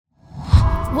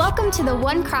Welcome to the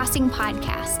One Crossing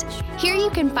podcast. Here you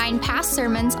can find past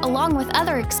sermons along with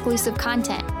other exclusive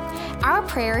content. Our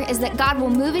prayer is that God will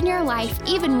move in your life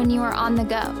even when you are on the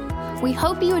go. We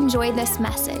hope you enjoy this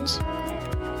message.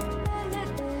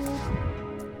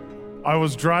 I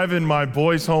was driving my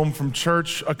boys home from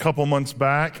church a couple months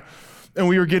back, and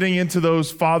we were getting into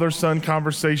those father-son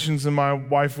conversations, and my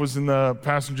wife was in the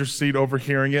passenger seat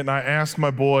overhearing it, and I asked my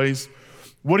boys,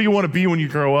 what do you want to be when you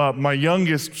grow up? My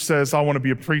youngest says, I want to be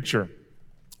a preacher.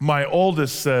 My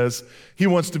oldest says he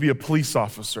wants to be a police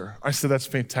officer. I said, that's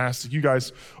fantastic. You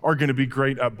guys are going to be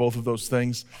great at both of those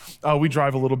things. We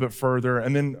drive a little bit further,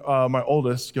 and then my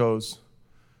oldest goes,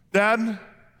 Dad,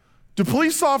 do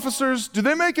police officers, do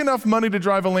they make enough money to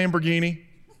drive a Lamborghini?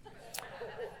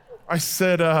 I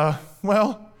said,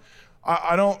 well,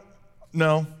 I don't,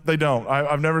 no, they don't.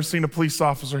 I've never seen a police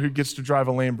officer who gets to drive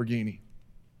a Lamborghini.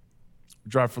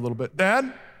 Drive for a little bit.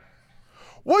 Dad,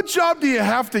 what job do you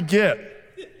have to get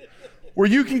where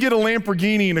you can get a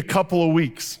Lamborghini in a couple of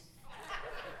weeks?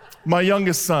 My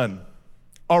youngest son,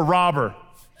 a robber.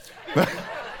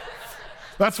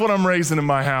 That's what I'm raising in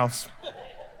my house.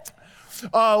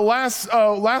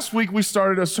 Last week we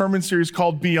started a sermon series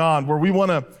called Beyond, where we want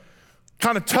to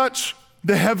kind of touch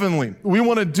the heavenly. We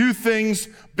want to do things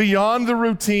beyond the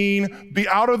routine, be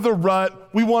out of the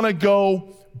rut. We want to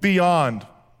go beyond.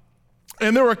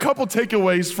 And there were a couple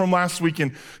takeaways from last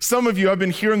weekend. Some of you, I've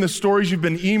been hearing the stories, you've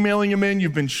been emailing them in,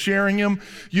 you've been sharing them,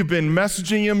 you've been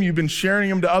messaging them, you've been sharing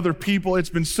them to other people.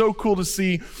 It's been so cool to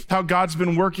see how God's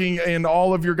been working in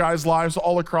all of your guys' lives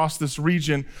all across this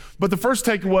region. But the first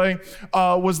takeaway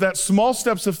was that small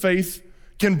steps of faith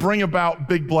can bring about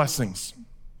big blessings.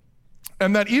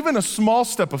 And that even a small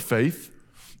step of faith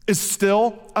is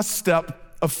still a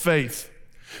step of faith.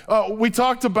 We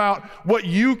talked about what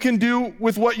you can do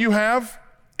with what you have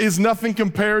is nothing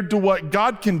compared to what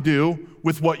God can do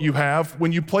with what you have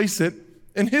when you place it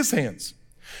in His hands.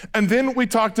 And then we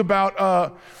talked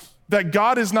about that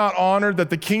God is not honored, that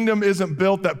the kingdom isn't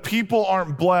built, that people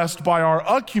aren't blessed by our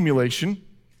accumulation,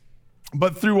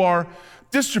 but through our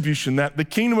distribution, that the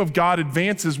kingdom of God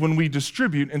advances when we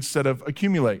distribute instead of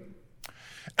accumulate.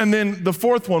 And then the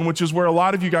fourth one, which is where a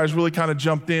lot of you guys really kind of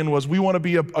jumped in, was we want to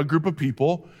be a group of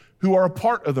people who are a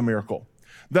part of the miracle.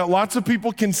 That lots of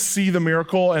people can see the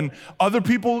miracle and other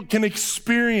people can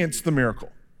experience the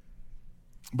miracle.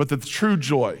 But the true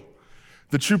joy,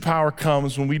 the true power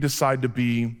comes when we decide to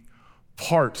be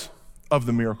part of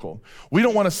the miracle. We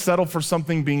don't want to settle for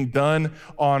something being done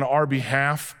on our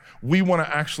behalf. We want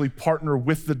to actually partner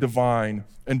with the divine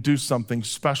and do something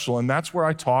special. And that's where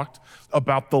I talked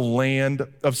about the land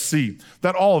of sea.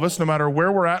 That all of us, no matter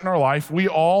where we're at in our life, we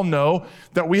all know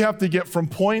that we have to get from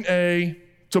point A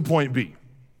to point B.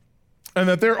 And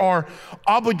that there are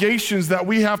obligations that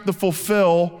we have to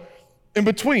fulfill in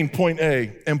between point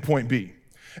A and point B.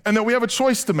 And that we have a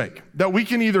choice to make. That we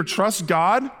can either trust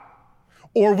God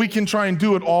or we can try and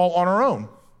do it all on our own.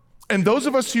 And those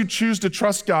of us who choose to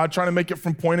trust God, trying to make it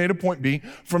from point A to point B,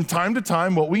 from time to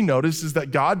time, what we notice is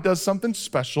that God does something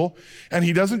special, and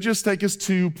He doesn't just take us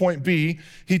to point B,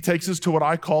 He takes us to what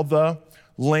I call the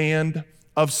land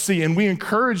of sea. And we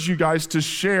encourage you guys to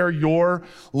share your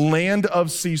land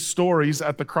of sea stories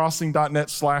at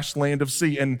thecrossing.net/land of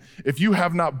sea. And if you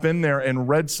have not been there and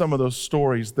read some of those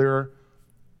stories, they're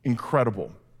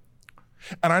incredible.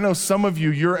 And I know some of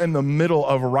you, you're in the middle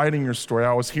of writing your story.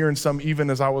 I was hearing some even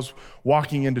as I was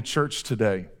walking into church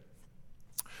today.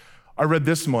 I read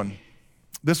this one.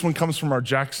 This one comes from our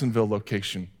Jacksonville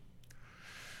location.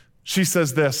 She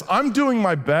says this, I'm doing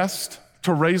my best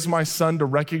to raise my son to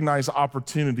recognize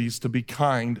opportunities to be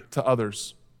kind to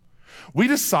others. We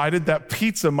decided that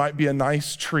pizza might be a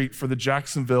nice treat for the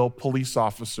Jacksonville police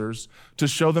officers to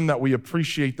show them that we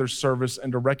appreciate their service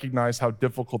and to recognize how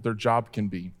difficult their job can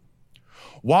be.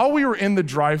 While we were in the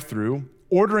drive-thru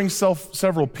ordering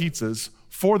several pizzas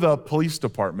for the police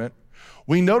department,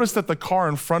 we noticed that the car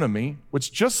in front of me,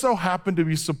 which just so happened to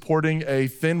be supporting a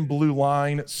thin blue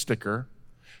line sticker,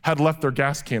 had left their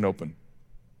gas can open.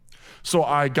 So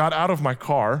I got out of my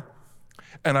car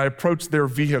and I approached their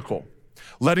vehicle,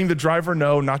 letting the driver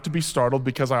know not to be startled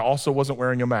because I also wasn't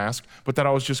wearing a mask, but that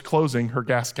I was just closing her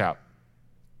gas cap.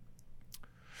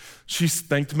 She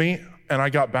thanked me. And I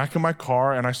got back in my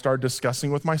car and I started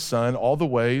discussing with my son all the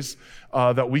ways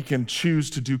that we can choose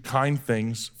to do kind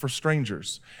things for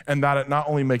strangers. And that it not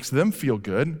only makes them feel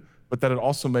good, but that it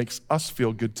also makes us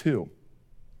feel good too.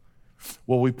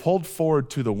 Well, we pulled forward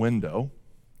to the window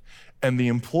and the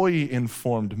employee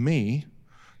informed me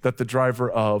that the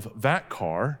driver of that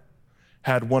car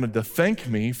had wanted to thank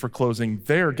me for closing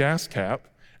their gas cap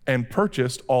and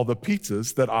purchased all the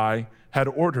pizzas that I had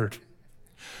ordered.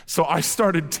 So I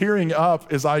started tearing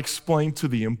up as I explained to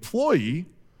the employee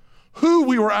who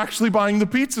we were actually buying the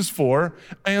pizzas for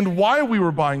and why we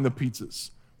were buying the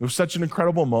pizzas. It was such an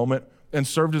incredible moment and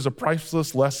served as a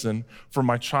priceless lesson for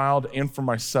my child and for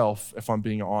myself, if I'm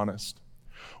being honest.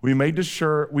 We made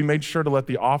sure to let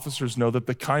the officers know that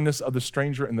the kindness of the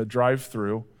stranger in the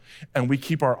drive-thru, and we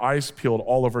keep our eyes peeled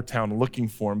all over town looking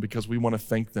for them because we want to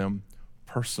thank them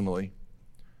personally.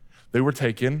 They were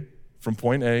taken from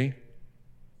point A,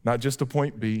 not just to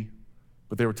point B,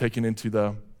 but they were taken into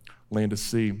the land of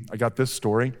C. I got this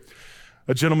story.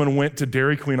 A gentleman went to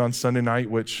Dairy Queen on Sunday night,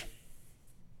 which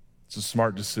is a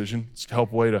smart decision. It's a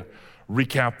helpful way to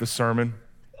recap the sermon,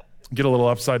 get a little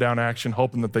upside down action,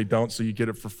 hoping that they don't so you get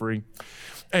it for free,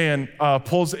 and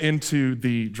pulls into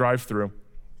the drive-thru.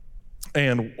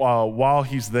 And while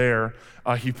he's there,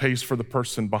 he pays for the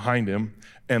person behind him,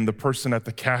 and the person at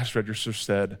the cash register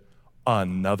said,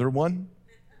 "Another one?"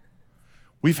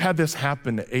 We've had this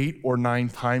happen 8 or 9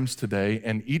 times today,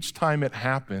 and each time it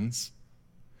happens,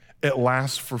 it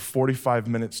lasts for 45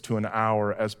 minutes to an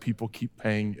hour as people keep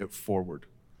paying it forward.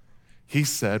 He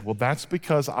said, "Well, that's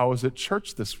because I was at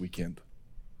church this weekend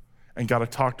and got to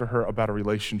talk to her about a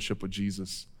relationship with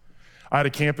Jesus." I had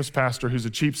a campus pastor who's a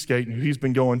cheapskate, and he's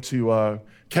been going to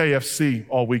KFC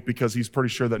all week because he's pretty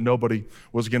sure that nobody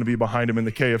was going to be behind him in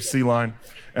the KFC line,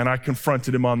 and I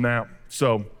confronted him on that.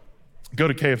 So go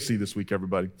to KFC this week,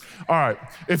 everybody. All right,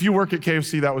 if you work at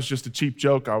KFC, that was just a cheap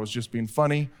joke. I was just being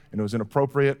funny, and it was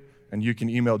inappropriate, and you can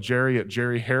email Jerry at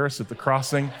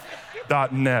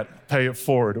jerryharris@thecrossing.net. Pay it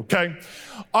forward, okay?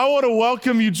 I want to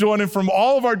welcome you joining from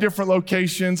all of our different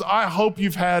locations. I hope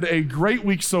you've had a great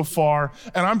week so far,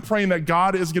 and I'm praying that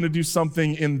God is going to do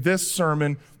something in this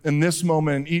sermon, in this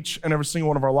moment, in each and every single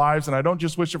one of our lives. And I don't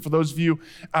just wish it for those of you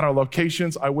at our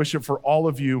locations, I wish it for all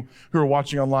of you who are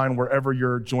watching online, wherever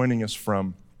you're joining us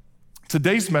from.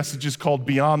 Today's message is called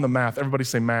Beyond the Math. Everybody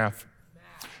say math.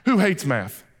 Who hates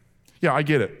math? Yeah, I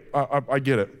get it. I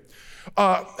get it.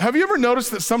 Have you ever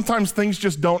noticed that sometimes things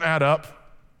just don't add up?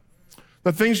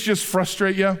 That things just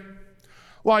frustrate you?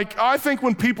 Like, I think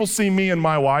when people see me and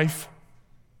my wife,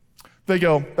 they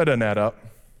go, "That doesn't add up.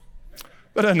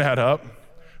 That doesn't add up."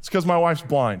 It's because my wife's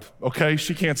blind, okay?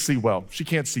 She can't see well. She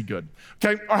can't see good,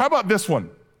 okay? Or how about this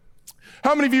one?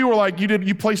 How many of you were like,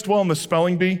 you placed well in the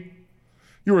spelling bee?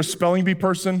 You were a spelling bee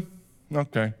person?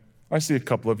 Okay, I see a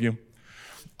couple of you.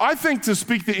 I think to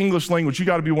speak the English language, you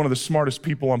got to be one of the smartest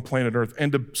people on planet Earth.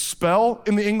 And to spell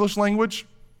in the English language,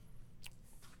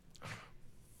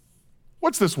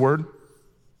 what's this word?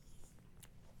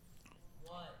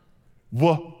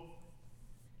 What?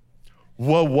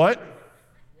 What?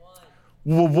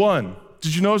 One.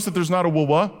 Did you notice that there's not a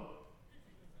wa?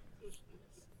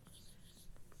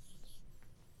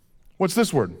 What's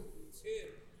this word?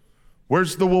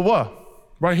 Where's the wa?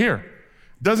 Right here.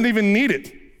 Doesn't even need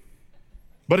it.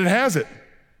 But it has it.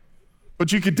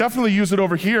 But you could definitely use it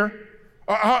over here.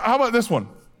 How about this one?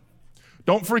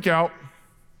 Don't freak out.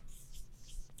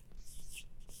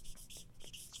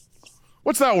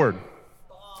 What's that word?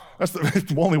 That's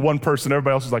only one person.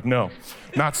 Everybody else is like, no.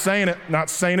 Not saying it. Not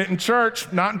saying it in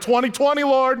church. Not in 2020,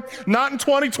 Lord. Not in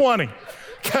 2020.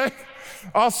 Okay?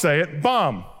 I'll say it.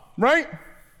 Bomb. Right?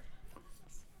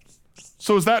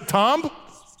 So is that Tom?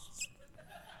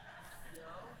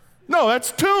 No,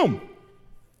 that's tomb.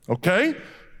 Okay?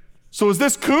 So is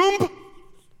this comb?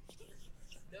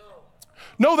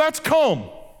 No, that's comb.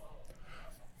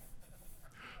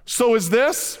 So is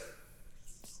this?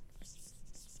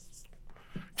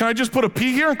 Can I just put a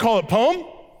P here and call it poem?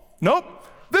 Nope.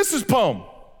 This is poem.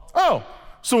 Oh,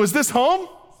 so is this home?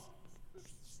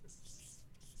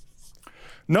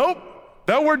 Nope.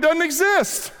 That word doesn't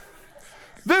exist.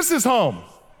 This is home.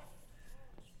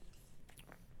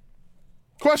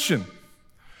 Question.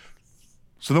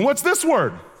 So then what's this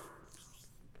word?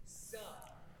 Some.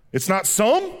 It's not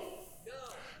some? No.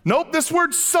 Nope, this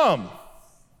word's some.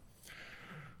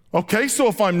 Okay, so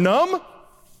if I'm numb,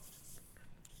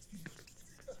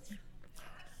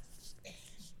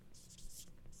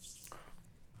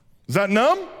 is that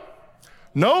numb?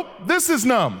 Nope, this is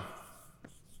numb.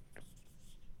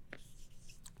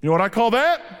 You know what I call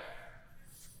that?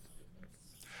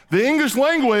 The English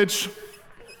language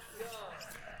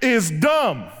is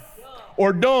dumb,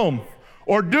 or dome,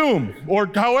 or doom, or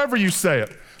however you say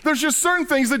it. There's just certain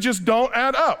things that just don't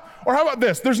add up. Or how about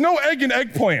this? There's no egg in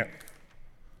eggplant.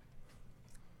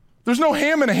 There's no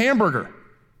ham in a hamburger.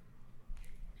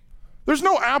 There's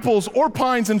no apples or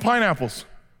pines in pineapples.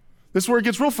 This is where it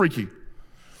gets real freaky.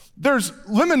 There's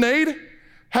lemonade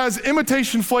has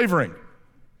imitation flavoring,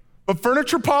 but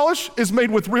furniture polish is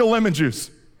made with real lemon juice.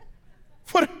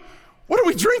 What are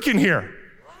we drinking here?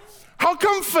 How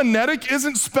come phonetic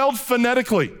isn't spelled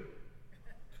phonetically?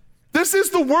 This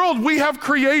is the world we have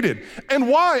created. And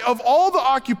why, of all the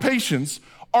occupations,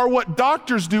 are what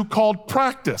doctors do called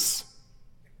practice?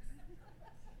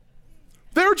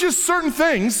 There are just certain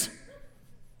things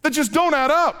that just don't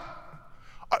add up.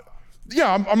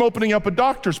 I'm opening up a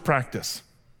doctor's practice.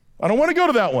 I don't want to go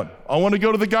to that one. I want to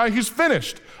go to the guy who's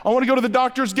finished. I want to go to the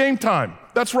doctor's game time.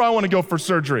 That's where I want to go for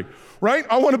surgery, right?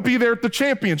 I want to be there at the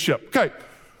championship. Okay.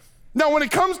 Now, when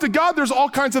it comes to God, there's all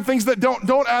kinds of things that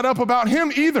don't add up about him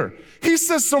either. He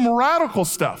says some radical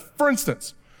stuff. For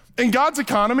instance, in God's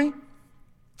economy,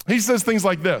 he says things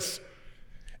like this.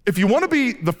 If you want to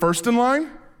be the first in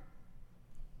line,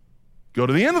 go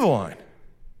to the end of the line.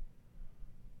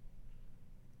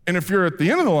 And if you're at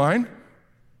the end of the line,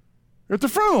 you're at the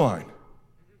front of the line.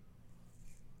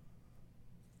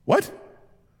 What?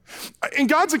 In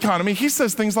God's economy, he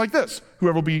says things like this.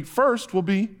 Whoever will be first will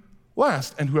be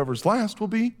last, and whoever's last will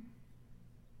be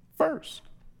first.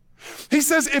 He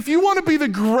says, if you want to be the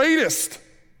greatest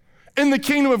in the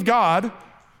kingdom of God,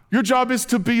 your job is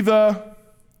to be the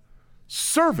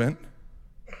servant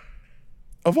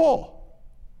of all.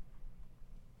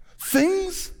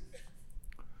 Things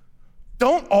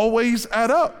don't always add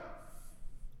up.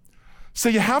 So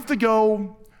you have to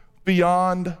go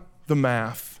beyond the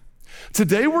math.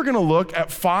 Today we're going to look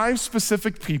at 5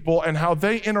 specific people and how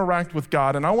they interact with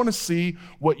God, and I want to see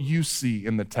what you see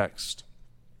in the text.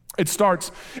 It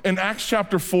starts in Acts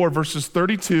chapter 4, verses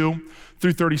 32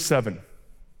 through 37.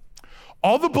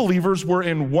 All the believers were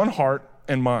in one heart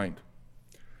and mind.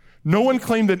 No one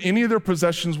claimed that any of their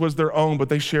possessions was their own, but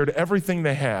they shared everything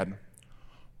they had.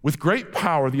 With great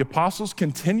power, the apostles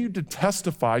continued to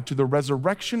testify to the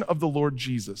resurrection of the Lord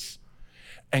Jesus.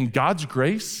 And God's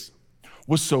grace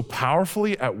was so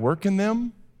powerfully at work in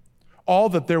them, all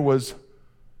that there was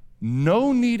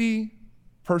no needy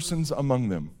persons among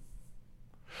them.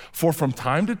 For from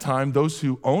time to time, those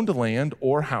who owned land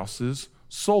or houses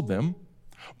sold them,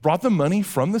 brought the money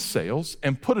from the sales,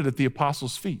 and put it at the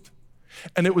apostles' feet.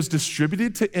 And it was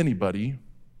distributed to anybody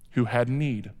who had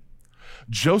need.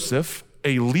 Joseph,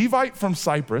 a Levite from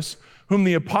Cyprus, whom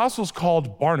the apostles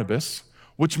called Barnabas,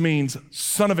 which means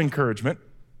son of encouragement,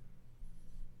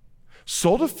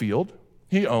 sold a field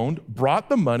he owned, brought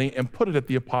the money, and put it at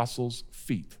the apostles'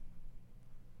 feet.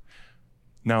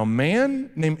 Now, a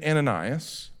man named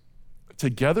Ananias,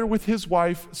 together with his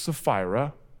wife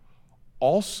Sapphira,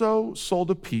 also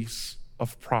sold a piece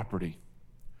of property.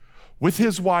 With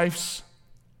his wife's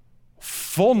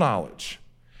full knowledge,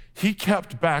 he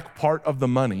kept back part of the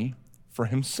money for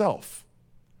himself,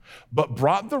 but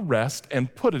brought the rest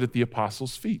and put it at the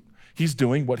apostles' feet. He's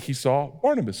doing what he saw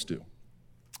Barnabas do.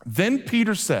 Then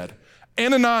Peter said,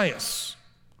 Ananias,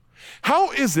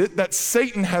 how is it that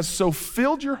Satan has so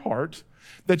filled your heart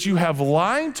that you have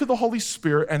lied to the Holy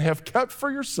Spirit and have kept for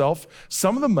yourself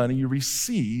some of the money you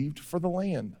received for the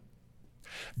land?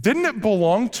 Didn't it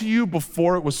belong to you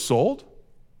before it was sold?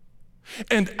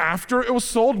 And after it was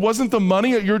sold, wasn't the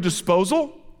money at your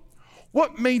disposal?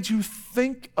 What made you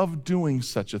think of doing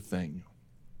such a thing?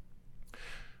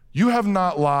 You have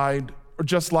not lied or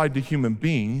just lied to human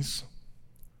beings,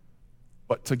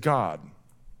 but to God.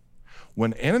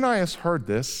 When Ananias heard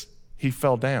this, he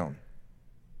fell down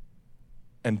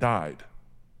and died.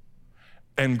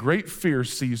 And great fear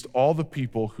seized all the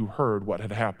people who heard what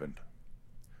had happened.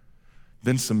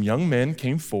 Then some young men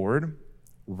came forward,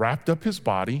 wrapped up his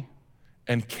body,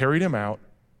 and carried him out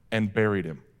and buried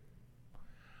him.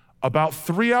 About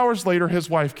 3 hours later, his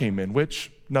wife came in,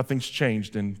 which nothing's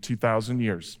changed in 2,000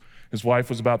 years. His wife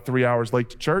was about 3 hours late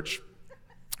to church.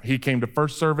 He came to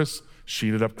first service. She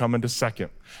ended up coming to second,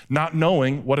 not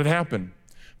knowing what had happened.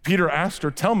 Peter asked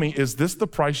her, tell me, is this the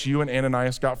price you and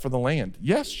Ananias got for the land?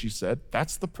 Yes, she said,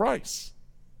 that's the price.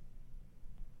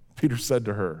 Peter said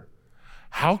to her,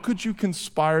 how could you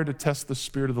conspire to test the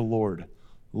Spirit of the Lord?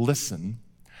 Listen,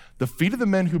 the feet of the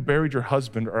men who buried your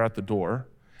husband are at the door,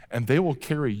 and they will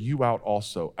carry you out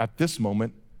also. At this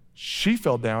moment, she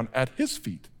fell down at his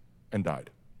feet and died.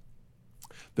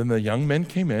 Then the young men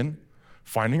came in,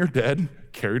 finding her dead,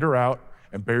 carried her out,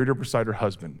 and buried her beside her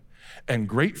husband. And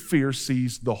great fear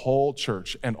seized the whole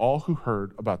church and all who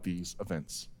heard about these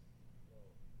events.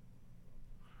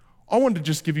 I wanted to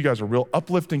just give you guys a real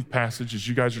uplifting passage as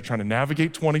you guys are trying to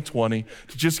navigate 2020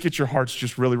 to just get your hearts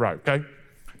just really right, okay?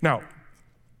 Now,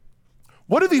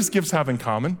 what do these gifts have in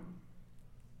common?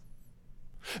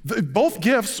 Both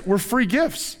gifts were free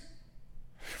gifts.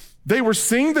 They were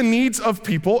seeing the needs of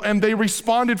people and they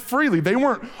responded freely. They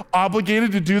weren't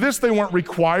obligated to do this. They weren't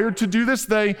required to do this.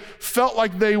 They felt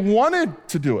like they wanted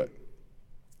to do it.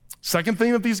 Second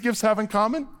thing that these gifts have in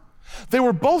common, They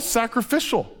were both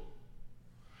sacrificial.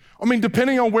 I mean,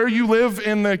 depending on where you live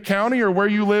in the county or where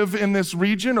you live in this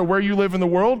region or where you live in the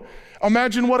world,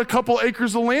 imagine what a couple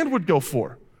acres of land would go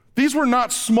for. These were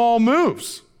not small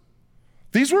moves.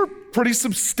 These were pretty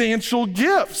substantial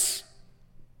gifts.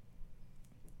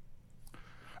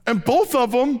 And both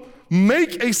of them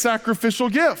make a sacrificial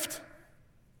gift.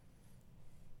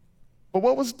 But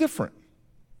what was different?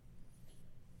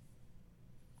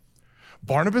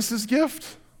 Barnabas's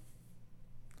gift,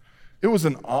 it was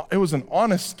an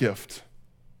honest gift.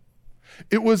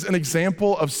 It was an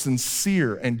example of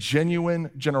sincere and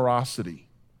genuine generosity.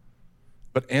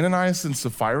 But Ananias and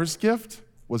Sapphira's gift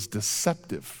was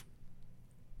deceptive.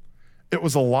 It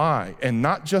was a lie, and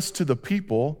not just to the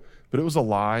people, but it was a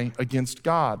lie against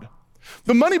God.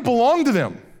 The money belonged to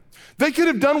them. They could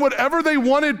have done whatever they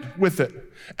wanted with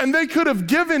it, and they could have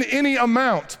given any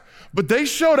amount, but they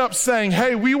showed up saying,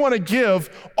 hey, we want to give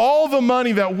all the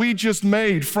money that we just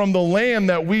made from the land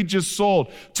that we just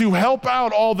sold to help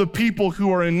out all the people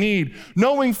who are in need,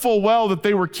 knowing full well that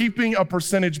they were keeping a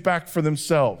percentage back for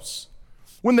themselves,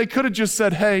 when they could have just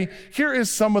said, hey, here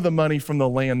is some of the money from the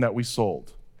land that we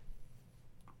sold.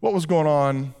 What was going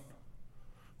on?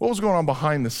 What was going on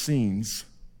behind the scenes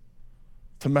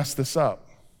to mess this up?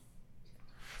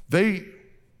 They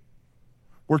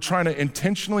were trying to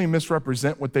intentionally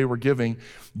misrepresent what they were giving.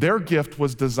 Their gift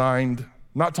was designed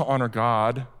not to honor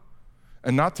God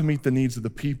and not to meet the needs of the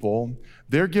people.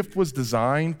 Their gift was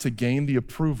designed to gain the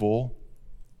approval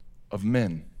of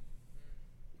men.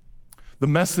 The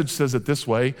Message says it this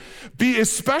way: be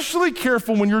especially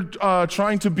careful when you're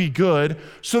trying to be good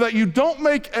so that you don't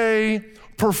make a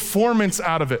performance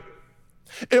out of it.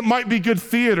 It might be good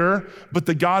theater, but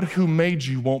the God who made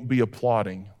you won't be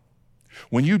applauding.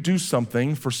 When you do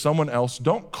something for someone else,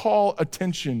 don't call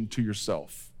attention to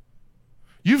yourself.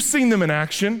 You've seen them in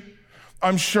action,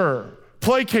 I'm sure.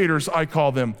 Placaters, I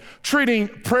call them, treating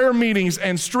prayer meetings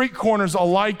and street corners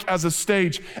alike as a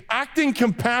stage, acting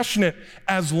compassionate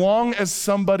as long as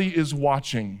somebody is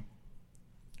watching,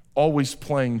 always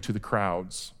playing to the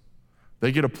crowds.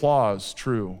 They get applause,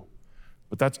 true,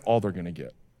 but that's all they're gonna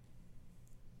get.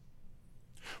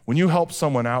 When you help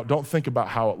someone out, don't think about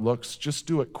how it looks, just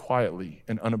do it quietly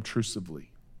and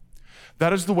unobtrusively.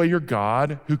 That is the way your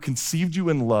God, who conceived you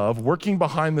in love, working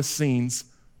behind the scenes,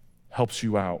 helps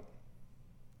you out.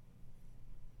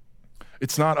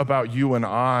 It's not about you and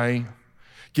I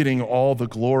getting all the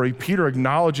glory. Peter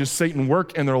acknowledges Satan's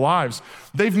work in their lives.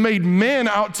 They've made men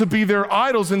out to be their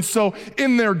idols, and so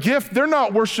in their gift, they're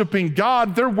not worshiping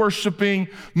God, they're worshiping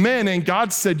men. And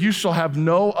God said, you shall have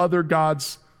no other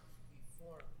gods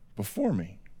before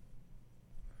me.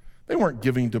 They weren't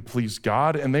giving to please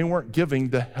God, and they weren't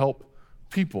giving to help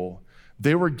people.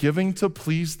 They were giving to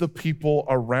please the people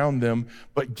around them,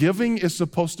 but giving is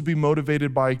supposed to be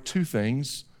motivated by two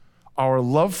things: our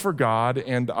love for God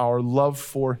and our love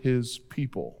for his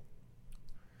people.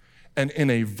 And in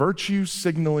a virtue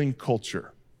signaling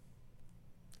culture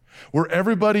where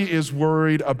everybody is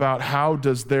worried about how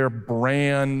does their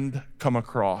brand come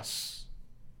across.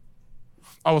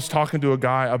 I was talking to a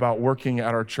guy about working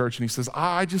at our church, and he says,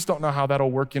 I just don't know how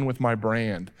that'll work in with my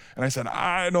brand. And I said,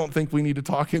 I don't think we need to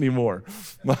talk anymore.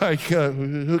 Like,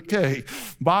 okay,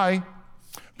 bye.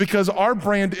 Because our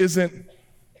brand isn't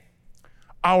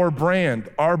our brand.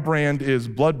 Our brand is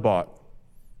blood-bought.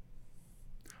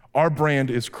 Our brand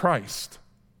is Christ.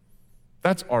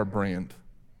 That's our brand.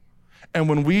 And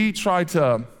when we try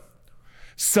to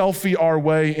selfie our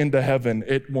way into heaven,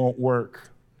 it won't work.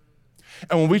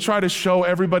 And when we try to show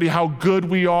everybody how good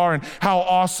we are and how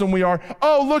awesome we are,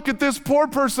 oh, look at this poor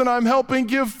person I'm helping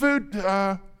give food.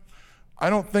 I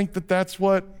don't think that that's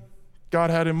what God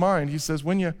had in mind. He says,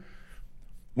 when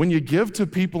you give to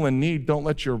people in need, don't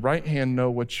let your right hand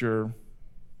know what your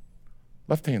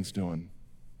left hand's doing.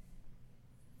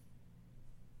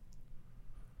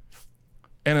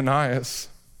 Ananias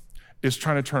is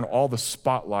trying to turn all the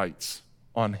spotlights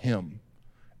on him,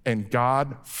 and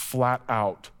God flat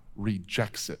out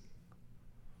rejects it.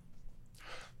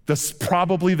 That's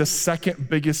probably the second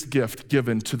biggest gift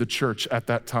given to the church at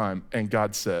that time, and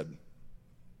God said,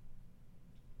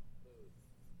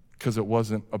 because it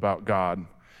wasn't about God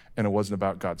and it wasn't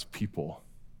about God's people.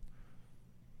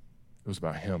 It was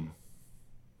about him.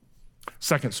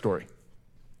 Second story.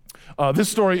 This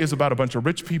story is about a bunch of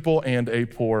rich people and a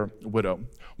poor widow.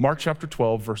 Mark chapter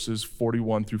 12, verses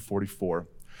 41 through 44.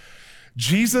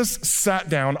 Jesus sat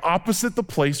down opposite the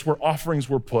place where offerings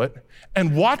were put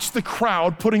and watched the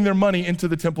crowd putting their money into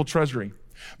the temple treasury.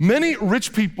 Many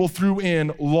rich people threw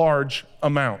in large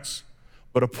amounts,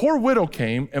 but a poor widow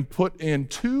came and put in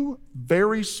 2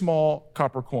 very small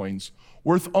copper coins,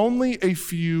 worth only a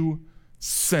few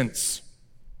cents.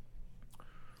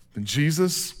 Then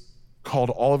Jesus called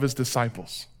all of his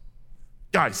disciples.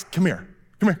 Guys, come here.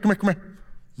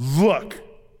 Look.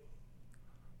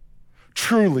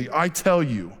 Truly, I tell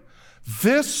you,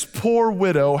 this poor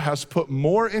widow has put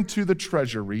more into the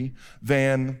treasury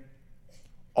than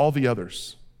all the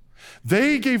others.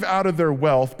 They gave out of their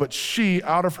wealth, but she,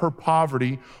 out of her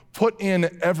poverty, put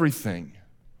in everything,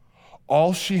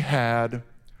 all she had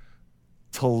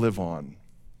to live on.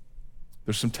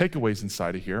 There's some takeaways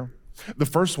inside of here. The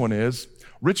first one is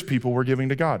rich people were giving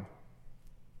to God.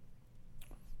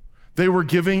 They were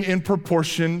giving in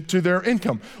proportion to their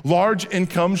income. Large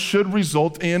income should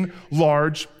result in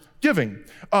large giving.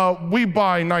 We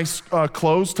buy nice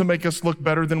clothes to make us look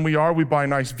better than we are. We buy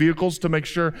nice vehicles to make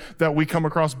sure that we come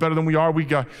across better than we are. We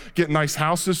get nice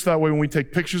houses so that way when we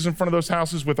take pictures in front of those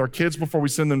houses with our kids before we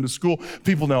send them to school,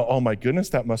 people know, oh my goodness,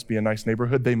 that must be a nice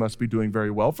neighborhood. They must be doing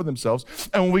very well for themselves.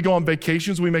 And when we go on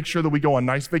vacations, we make sure that we go on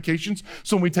nice vacations.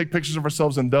 So when we take pictures of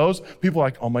ourselves in those, people are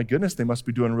like, oh my goodness, they must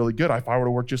be doing really good. If I were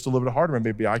to work just a little bit harder,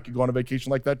 maybe I could go on a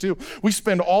vacation like that too. We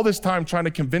spend all this time trying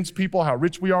to convince people how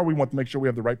rich we are. We want to make sure we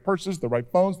have the right purses, the right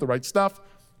phones, the right stuff.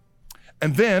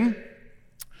 And then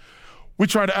we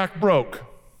try to act broke.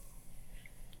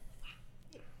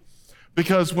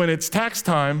 Because when it's tax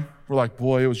time, we're like,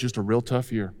 boy, it was just a real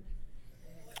tough year.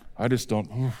 It's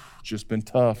just been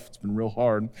tough. It's been real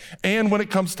hard. And when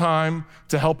it comes time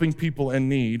to helping people in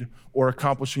need or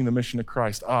accomplishing the mission of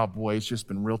Christ, boy, it's just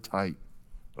been real tight.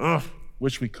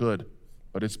 Wish we could,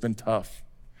 but it's been tough.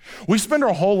 We spend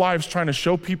our whole lives trying to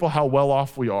show people how well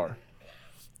off we are.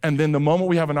 And then the moment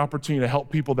we have an opportunity to help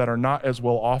people that are not as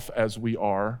well off as we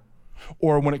are,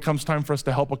 or when it comes time for us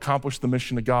to help accomplish the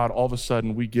mission of God, all of a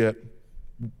sudden we get,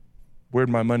 where'd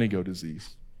my money go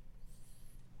disease?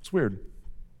 It's weird.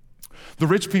 The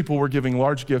rich people were giving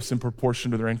large gifts in proportion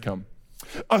to their income.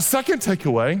 A second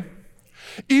takeaway,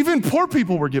 even poor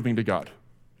people were giving to God.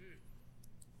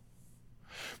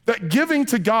 That giving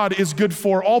to God is good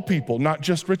for all people, not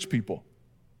just rich people.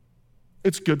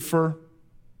 It's good for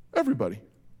everybody.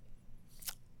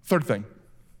 Third thing,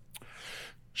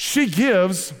 she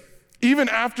gives even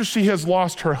after she has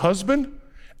lost her husband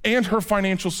and her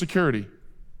financial security.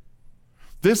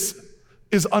 This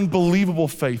is unbelievable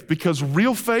faith, because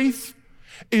real faith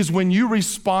is when you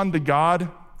respond to God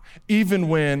even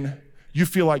when you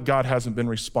feel like God hasn't been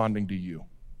responding to you.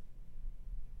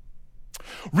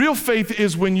 Real faith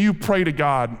is when you pray to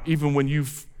God even when you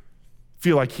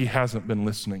feel like he hasn't been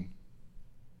listening.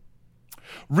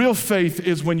 Real faith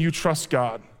is when you trust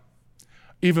God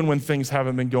even when things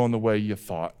haven't been going the way you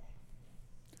thought.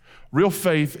 Real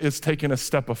faith is taking a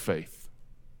step of faith,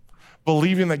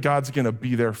 believing that God's gonna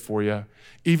be there for you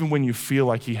even when you feel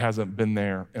like he hasn't been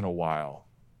there in a while.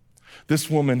 This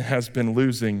woman has been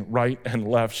losing right and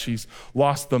left. She's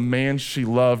lost the man she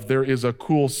loved. There is a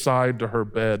cool side to her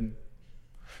bed.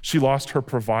 She lost her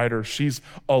provider. She's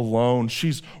alone.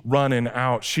 She's running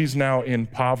out. She's now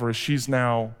impoverished. She's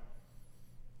now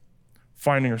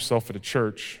finding herself at a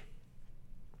church,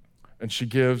 and she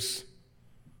gives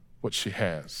what she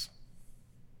has,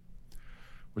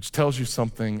 which tells you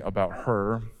something about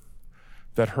her,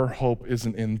 that her hope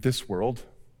isn't in this world.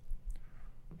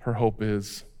 Her hope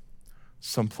is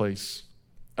someplace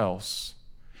else.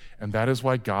 And that is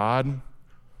why God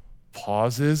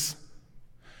pauses,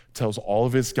 tells all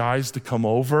of his guys to come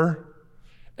over,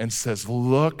 and says,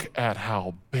 look at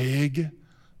how big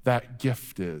that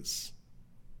gift is.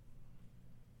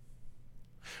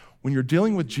 When you're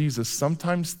dealing with Jesus,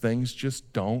 sometimes things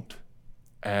just don't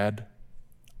add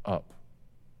up.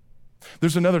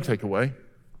 There's another takeaway.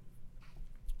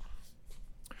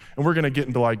 And we're going to get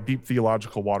into like deep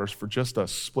theological waters for just a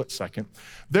split second.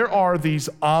 There are these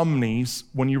omnis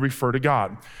when you refer to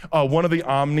God. One of the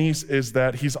omnis is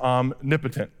that he's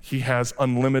omnipotent. He has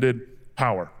unlimited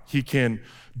power. He can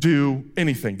do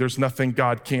anything. There's nothing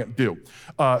God can't do.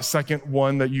 Second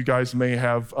one that you guys may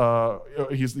have,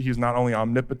 he's not only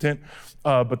omnipotent,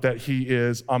 but that he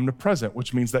is omnipresent,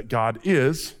 which means that God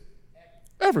is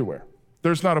everywhere.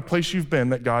 There's not a place you've been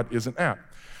that God isn't at.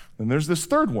 And there's this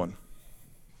third one.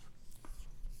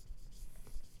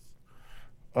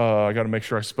 I got to make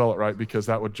sure I spell it right, because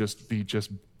that would just be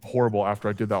horrible after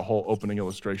I did that whole opening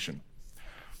illustration.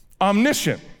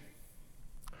 Omniscient.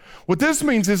 What this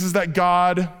means is that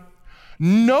God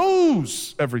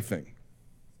knows everything.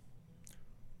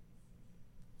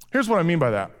 Here's what I mean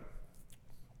by that.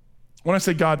 When I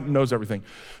say God knows everything,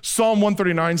 Psalm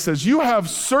 139 says, you have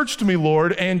searched me,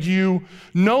 Lord, and you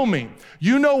know me.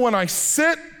 You know when I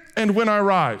sit and when I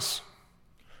rise.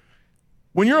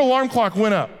 When your alarm clock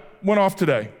went off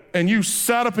today, and you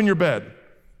sat up in your bed,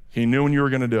 he knew when you were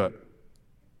going to do it.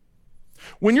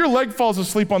 When your leg falls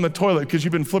asleep on the toilet because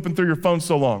you've been flipping through your phone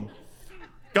so long,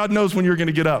 God knows when you're going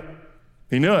to get up.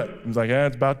 He knew it. He was like,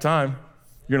 it's about time.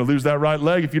 You're going to lose that right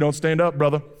leg if you don't stand up,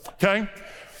 brother. Okay?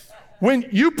 When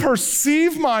you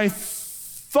perceive my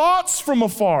thoughts from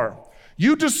afar,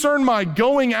 you discern my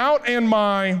going out and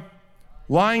my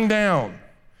lying down.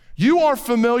 You are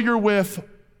familiar with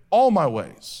all my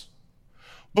ways.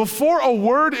 Before a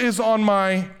word is on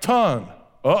my tongue,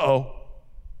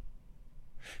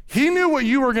 he knew what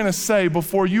you were going to say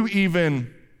before you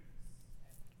even,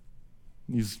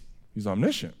 he's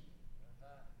omniscient.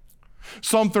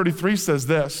 Psalm 33 says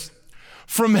this,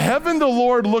 from heaven the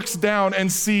Lord looks down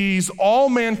and sees all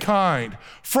mankind.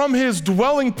 From his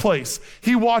dwelling place,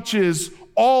 he watches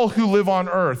all who live on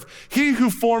earth. He who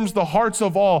forms the hearts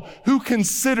of all, who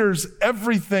considers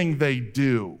everything they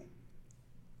do.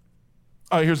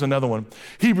 Here's another one.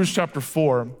 Hebrews chapter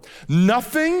 4.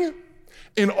 Nothing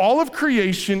in all of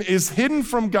creation is hidden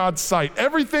from God's sight.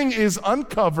 Everything is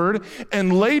uncovered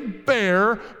and laid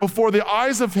bare before the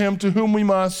eyes of him to whom we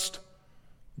must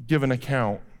give an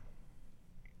account.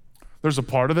 There's a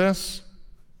part of this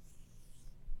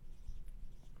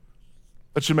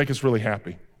that should make us really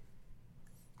happy.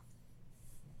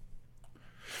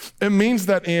 It means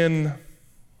that in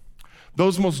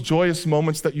those most joyous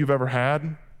moments that you've ever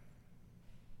had,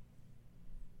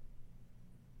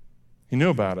 he knew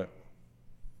about it.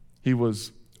 He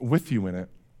was with you in it.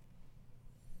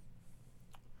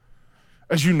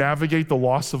 As you navigate the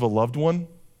loss of a loved one,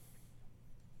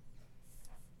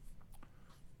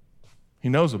 he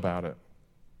knows about it.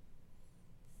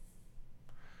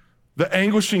 The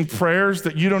anguishing prayers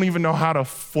that you don't even know how to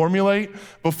formulate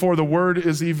before the word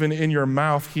is even in your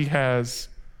mouth, he has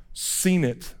seen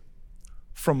it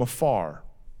from afar.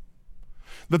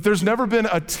 That there's never been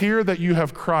a tear that you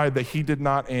have cried that he did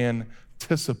not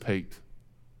anticipate.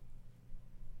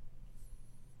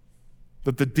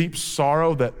 That the deep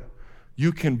sorrow that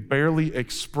you can barely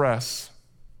express,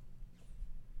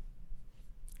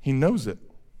 he knows it.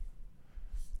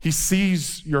 He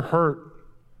sees your hurt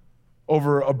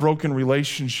over a broken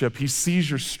relationship. He sees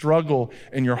your struggle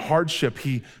and your hardship.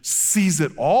 He sees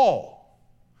it all.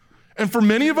 And for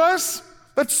many of us,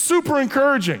 that's super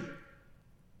encouraging.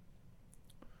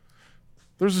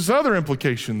 There's this other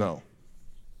implication, though.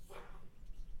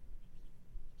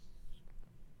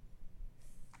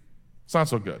 It's not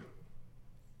so good.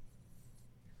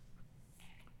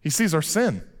 He sees our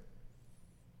sin.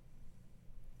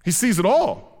 He sees it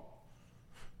all.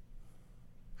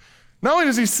 Not only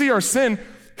does he see our sin,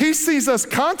 he sees us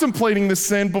contemplating the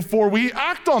sin before we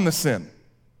act on the sin.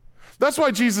 That's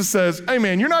why Jesus says, hey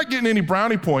man, you're not getting any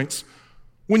brownie points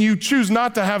when you choose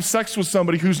not to have sex with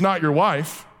somebody who's not your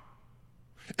wife.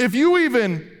 If you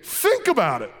even think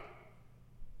about it,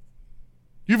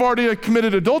 you've already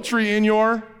committed adultery in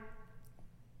your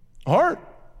heart.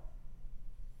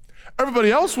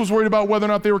 Everybody else was worried about whether or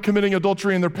not they were committing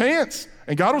adultery in their pants.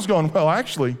 And God was going, well,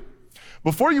 actually,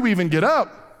 before you even get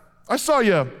up, I saw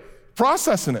you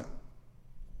processing it.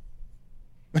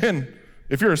 And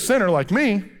if you're a sinner like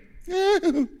me,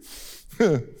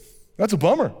 that's a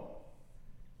bummer.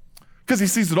 Because he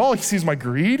sees it all. He sees my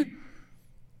greed.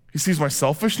 He sees my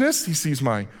selfishness. He sees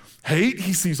my hate.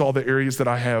 He sees all the areas that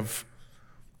I have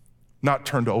not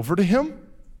turned over to him.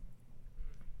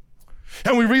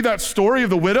 And we read that story of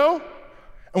the widow,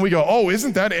 and we go, oh,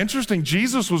 isn't that interesting?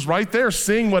 Jesus was right there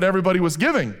seeing what everybody was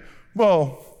giving.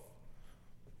 Well,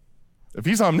 if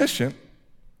he's omniscient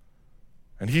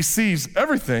and he sees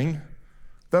everything,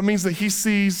 that means that he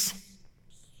sees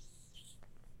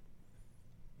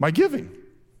my giving.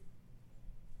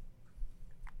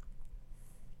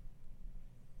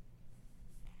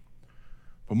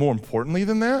 But more importantly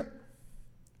than that,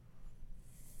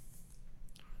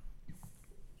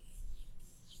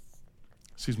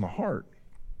 sees my heart.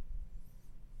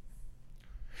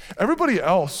 Everybody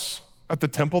else at the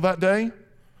temple that day,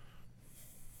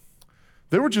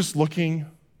 they were just looking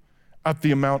at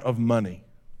the amount of money.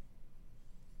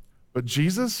 But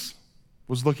Jesus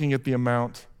was looking at the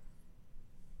amount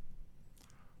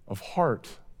of heart.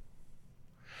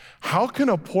 How can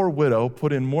a poor widow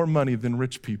put in more money than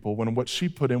rich people when what she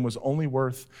put in was only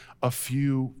worth a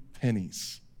few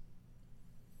pennies?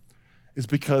 It's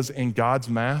because in God's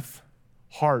math,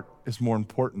 heart is more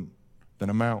important than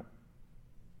amount.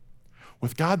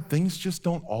 With God, things just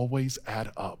don't always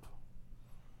add up.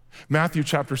 Matthew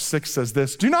chapter 6 says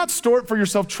this, do not store up for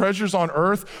yourself treasures on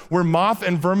earth where moth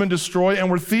and vermin destroy and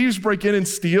where thieves break in and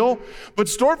steal, but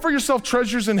store up for yourself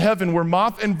treasures in heaven where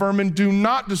moth and vermin do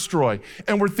not destroy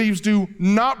and where thieves do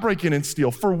not break in and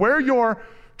steal. For where your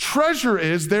treasure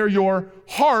is, there your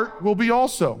heart will be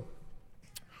also.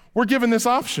 We're given this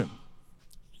option.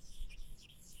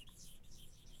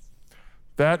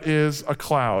 That is a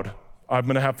cloud. I'm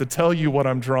going to have to tell you what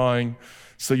I'm drawing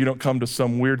so you don't come to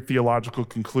some weird theological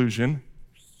conclusion.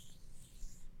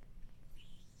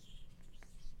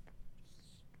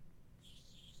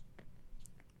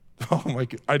 Oh my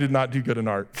God, I did not do good in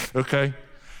art, okay?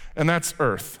 And that's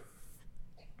earth.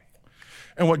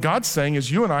 And what God's saying is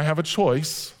you and I have a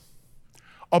choice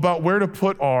about where to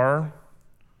put our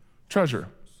treasure.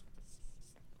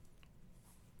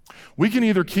 We can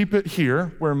either keep it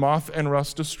here where moth and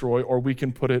rust destroy, or we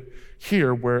can put it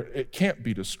here where it can't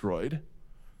be destroyed.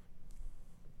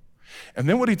 And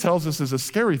then what he tells us is a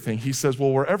scary thing. He says,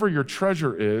 well, wherever your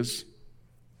treasure is,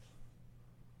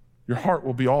 your heart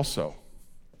will be also.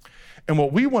 And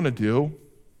what we want to do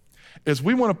is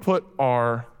we want to put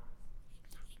our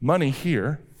money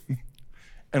here,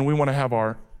 and we want to have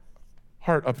our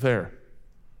heart up there.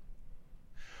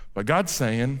 But God's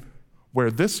saying, where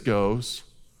this goes,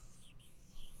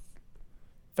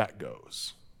 that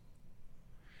goes.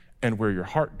 And where your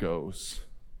heart goes,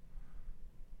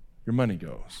 your money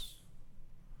goes.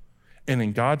 And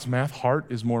in God's math, heart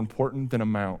is more important than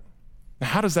amount. Now,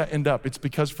 how does that end up? It's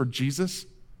because for Jesus,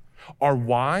 our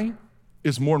why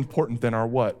is more important than our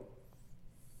what.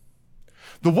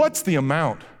 The what's the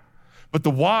amount, but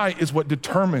the why is what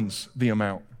determines the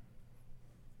amount.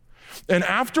 And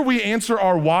after we answer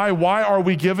our why are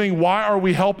we giving? Why are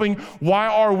we helping? Why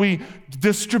are we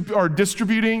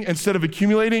distributing instead of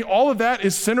accumulating? All of that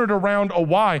is centered around a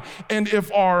why. And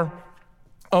if our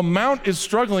amount is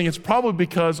struggling, it's probably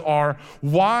because our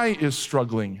why is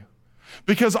struggling.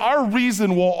 Because our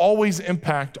reason will always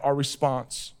impact our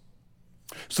response.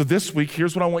 So this week,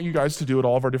 here's what I want you guys to do at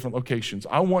all of our different locations.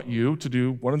 I want you to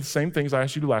do one of the same things I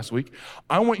asked you to do last week.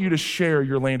 I want you to share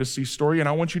your Land of Sea story, and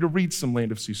I want you to read some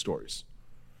Land of Sea stories.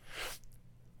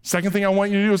 Second thing I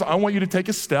want you to do is I want you to take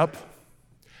a step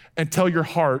and tell your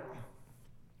heart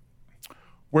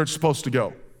where it's supposed to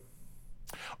go.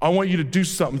 I want you to do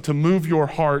something to move your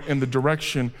heart in the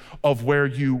direction of where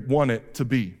you want it to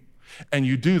be. And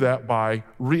you do that by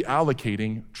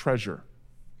reallocating treasure.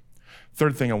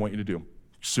 Third thing I want you to do.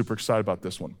 Super excited about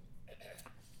this one.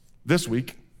 This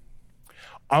week,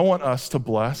 I want us to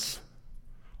bless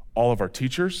all of our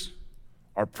teachers,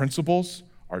 our principals,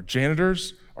 our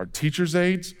janitors, our teachers'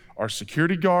 aides, our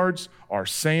security guards, our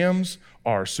SAMs,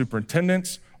 our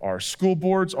superintendents, our school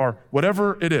boards, our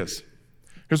whatever it is.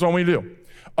 Here's what I want you to do.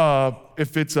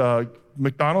 If it's a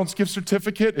McDonald's gift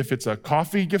certificate, if it's a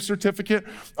coffee gift certificate,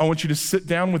 I want you to sit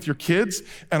down with your kids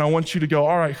and I want you to go,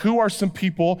 all right, who are some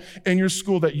people in your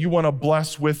school that you want to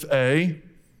bless with a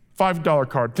 $5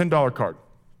 card, $10 card?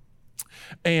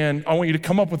 And I want you to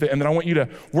come up with it, and then I want you to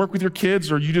work with your kids,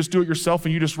 or you just do it yourself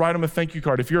and you just write them a thank you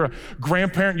card. If you're a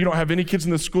grandparent, you don't have any kids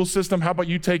in the school system, how about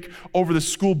you take over the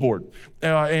school board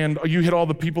and you hit all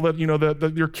the people that, you know,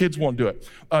 that your kids won't do it.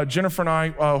 Jennifer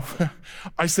and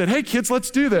I said, hey kids,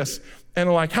 let's do this. And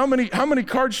like, how many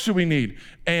cards should we need?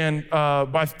 And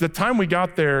by the time we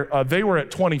got there, they were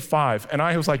at 25. And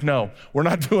I was like, no, we're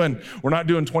not doing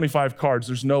 25 cards.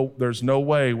 There's no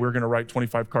way we're gonna write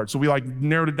 25 cards. So we like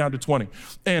narrowed it down to 20.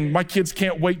 And my kids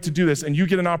can't wait to do this. And you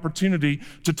get an opportunity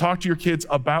to talk to your kids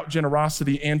about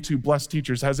generosity and to bless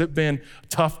teachers. Has it been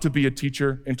tough to be a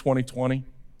teacher in 2020?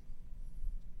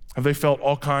 Have they felt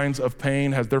all kinds of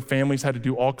pain? Has their families had to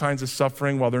do all kinds of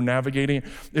suffering while they're navigating?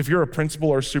 If you're a principal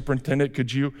or a superintendent,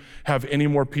 could you have any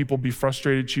more people be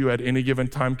frustrated at you at any given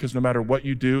time? Because no matter what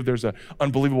you do, there's an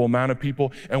unbelievable amount of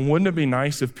people. And wouldn't it be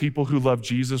nice if people who love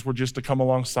Jesus were just to come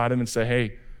alongside him and say,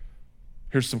 hey,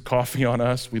 here's some coffee on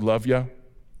us. We love you.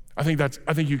 I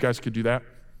think you guys could do that.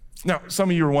 Now, some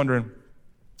of you are wondering,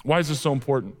 why is this so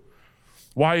important?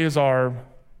 Why is our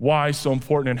why so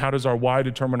important, and how does our why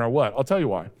determine our what? I'll tell you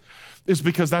why. It's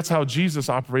because that's how Jesus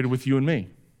operated with you and me.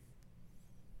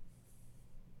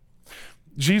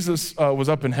 Jesus was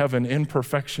up in heaven in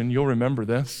perfection. You'll remember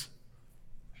this.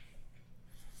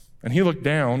 And he looked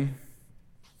down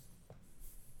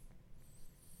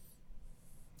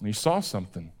and he saw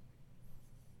something.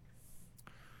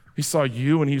 He saw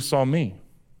you and he saw me.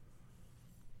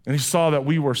 And he saw that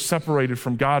we were separated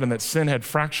from God and that sin had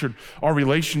fractured our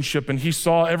relationship. And he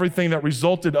saw everything that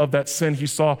resulted of that sin. He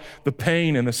saw the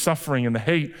pain and the suffering and the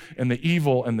hate and the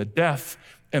evil and the death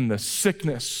and the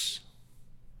sickness.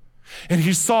 And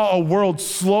he saw a world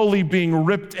slowly being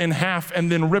ripped in half and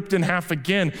then ripped in half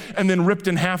again and then ripped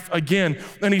in half again.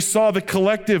 And he saw the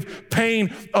collective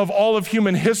pain of all of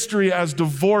human history as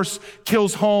divorce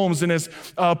kills homes and as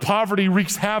poverty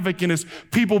wreaks havoc and as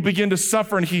people begin to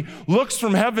suffer. And he looks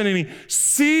from heaven and he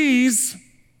sees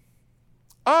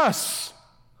us.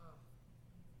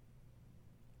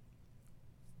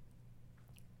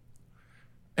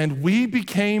 And we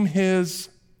became his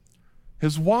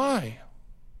why.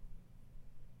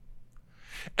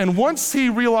 And once he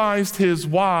realized his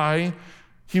why,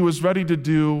 he was ready to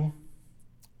do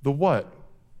the what.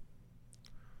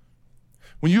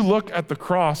 When you look at the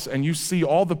cross and you see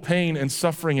all the pain and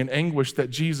suffering and anguish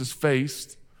that Jesus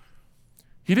faced,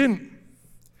 he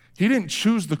didn't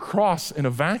choose the cross in a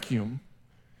vacuum.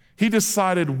 He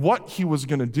decided what he was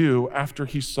going to do after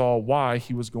he saw why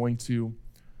he was going to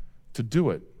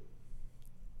do it.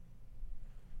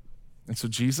 And so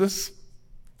Jesus,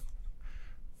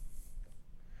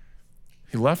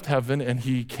 he left heaven and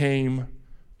he came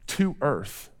to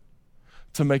earth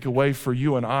to make a way for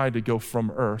you and I to go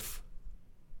from earth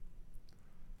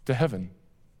to heaven.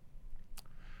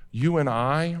 You and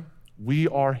I, we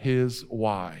are his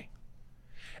why.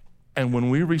 And when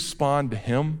we respond to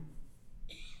him,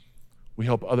 we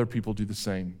help other people do the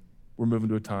same. We're moving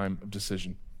to a time of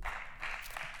decision.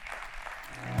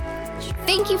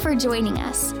 Thank you for joining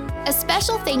us. A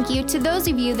special thank you to those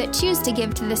of you that choose to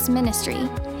give to this ministry.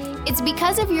 It's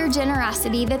because of your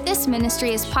generosity that this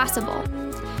ministry is possible.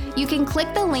 You can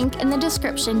click the link in the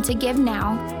description to give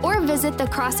now, or visit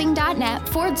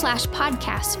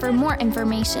thecrossing.net/podcast for more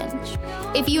information.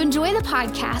 If you enjoy the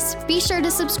podcast, be sure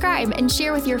to subscribe and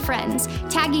share with your friends,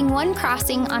 tagging One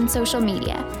Crossing on social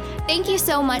media. Thank you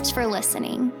so much for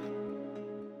listening.